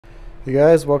Hey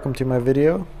guys, welcome to my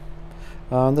video.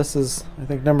 This is, I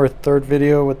think, number 3rd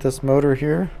video with this motor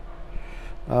here.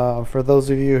 For those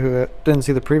of you who didn't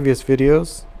see the previous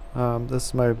videos, this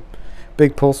is my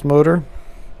big pulse motor.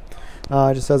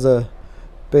 It just has a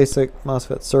basic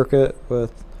MOSFET circuit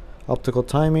with optical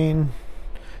timing,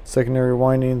 secondary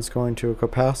windings going to a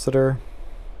capacitor.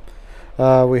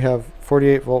 We have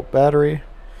 48 volt battery,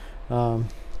 measuring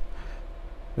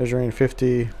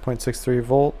 50.63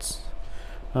 volts.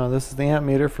 This is the amp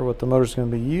meter for what the motor is going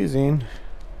to be using.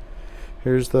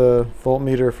 Here's the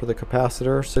voltmeter for the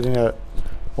capacitor sitting at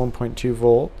 1.2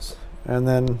 volts. And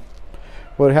then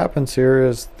what happens here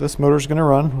is this motor is going to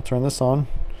run. We'll turn this on.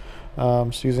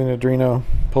 Just using Arduino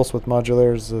pulse width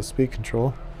modulator as the speed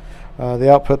control. The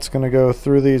output's going to go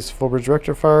through these full bridge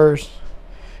rectifiers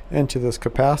into this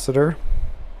capacitor.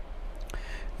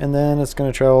 And then it's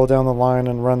going to travel down the line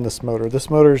and run this motor. This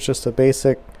motor is just a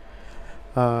basic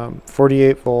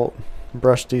 48 volt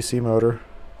brush DC motor,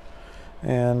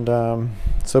 and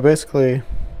so basically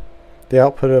the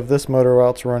output of this motor while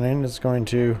it's running is going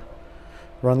to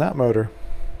run that motor.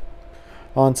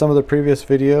 On some of the previous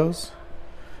videos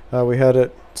we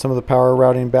had some of the power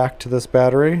routing back to this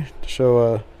battery to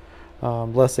show a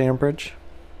less amperage,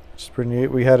 which is pretty neat.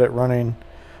 We had it running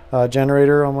a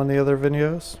generator on one of the other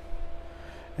videos,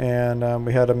 and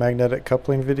we had a magnetic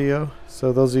coupling video.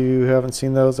 So those of you who haven't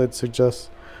seen those, I'd suggest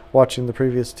watching the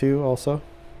previous two also.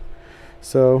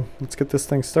 So let's get this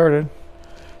thing started.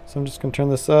 So I'm just going to turn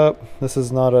this up. This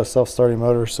is not a self-starting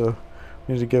motor, so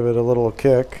we need to give it a little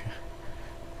kick.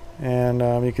 And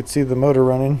you can see the motor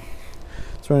running.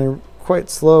 It's running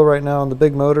quite slow right now on the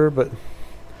big motor, but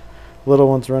the little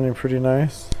one's running pretty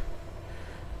nice.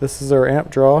 This is our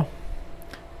amp draw,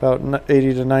 about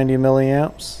 80 to 90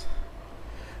 milliamps.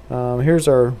 Here's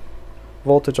our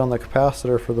voltage on the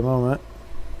capacitor for the moment,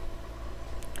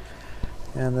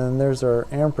 and then there's our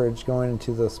amperage going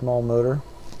into the small motor.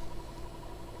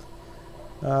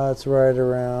 It's right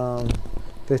around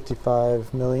 55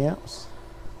 milliamps.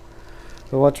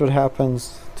 So watch what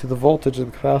happens to the voltage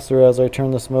of the capacitor as I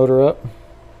turn this motor up.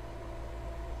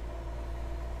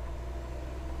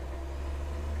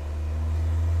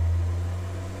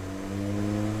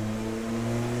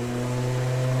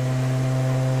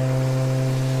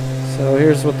 So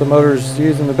here's what the motor's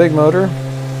using, the big motor.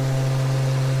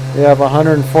 We have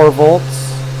 104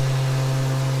 volts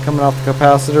coming off the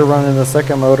capacitor running the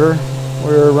second motor.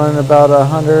 We're running about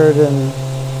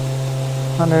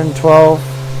 112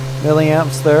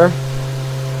 milliamps there.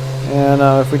 And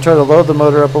if we try to load the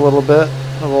motor up a little bit,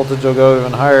 the voltage will go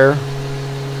even higher.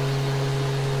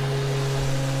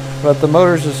 But the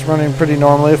motor's just running pretty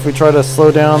normally. If we try to slow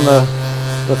down the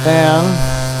fan,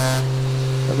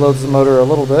 it loads the motor a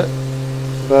little bit.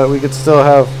 But we could still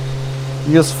have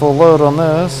useful load on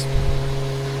this,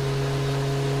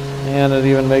 and it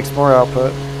even makes more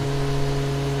output.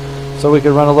 So we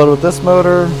could run a load with this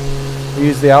motor,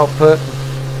 use the output,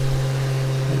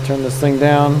 and turn this thing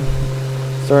down.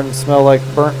 It's starting to smell like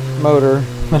burnt motor.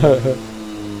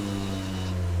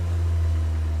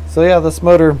 So yeah, this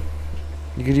motor,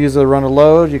 you could use it to run a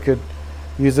load, you could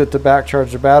use it to back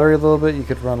charge the battery a little bit, you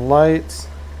could run lights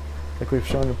like we've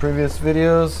shown in previous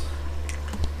videos.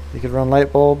 You could run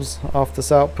light bulbs off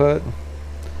this output.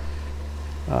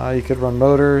 You could run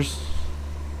motors.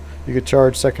 You could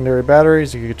charge secondary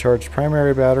batteries. You could charge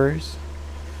primary batteries.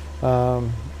 No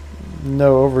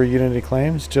over unity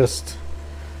claims, just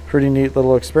pretty neat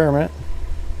little experiment.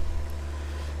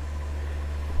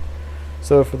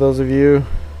 So for those of you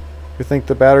who think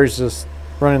the battery's just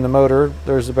running the motor,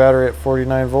 there's the battery at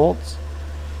 49 volts.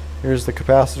 Here's the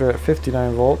capacitor at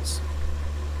 59 volts.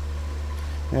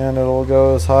 And it'll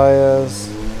go as high as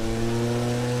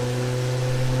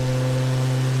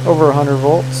over 100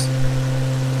 volts.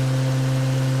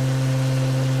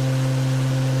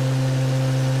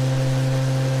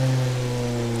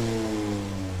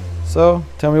 So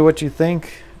tell me what you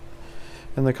think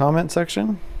in the comment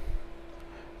section.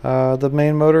 The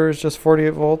main motor is just 48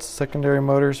 volts, secondary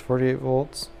motor is 48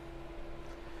 volts.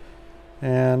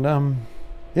 And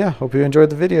yeah, hope you enjoyed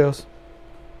the videos.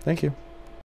 Thank you.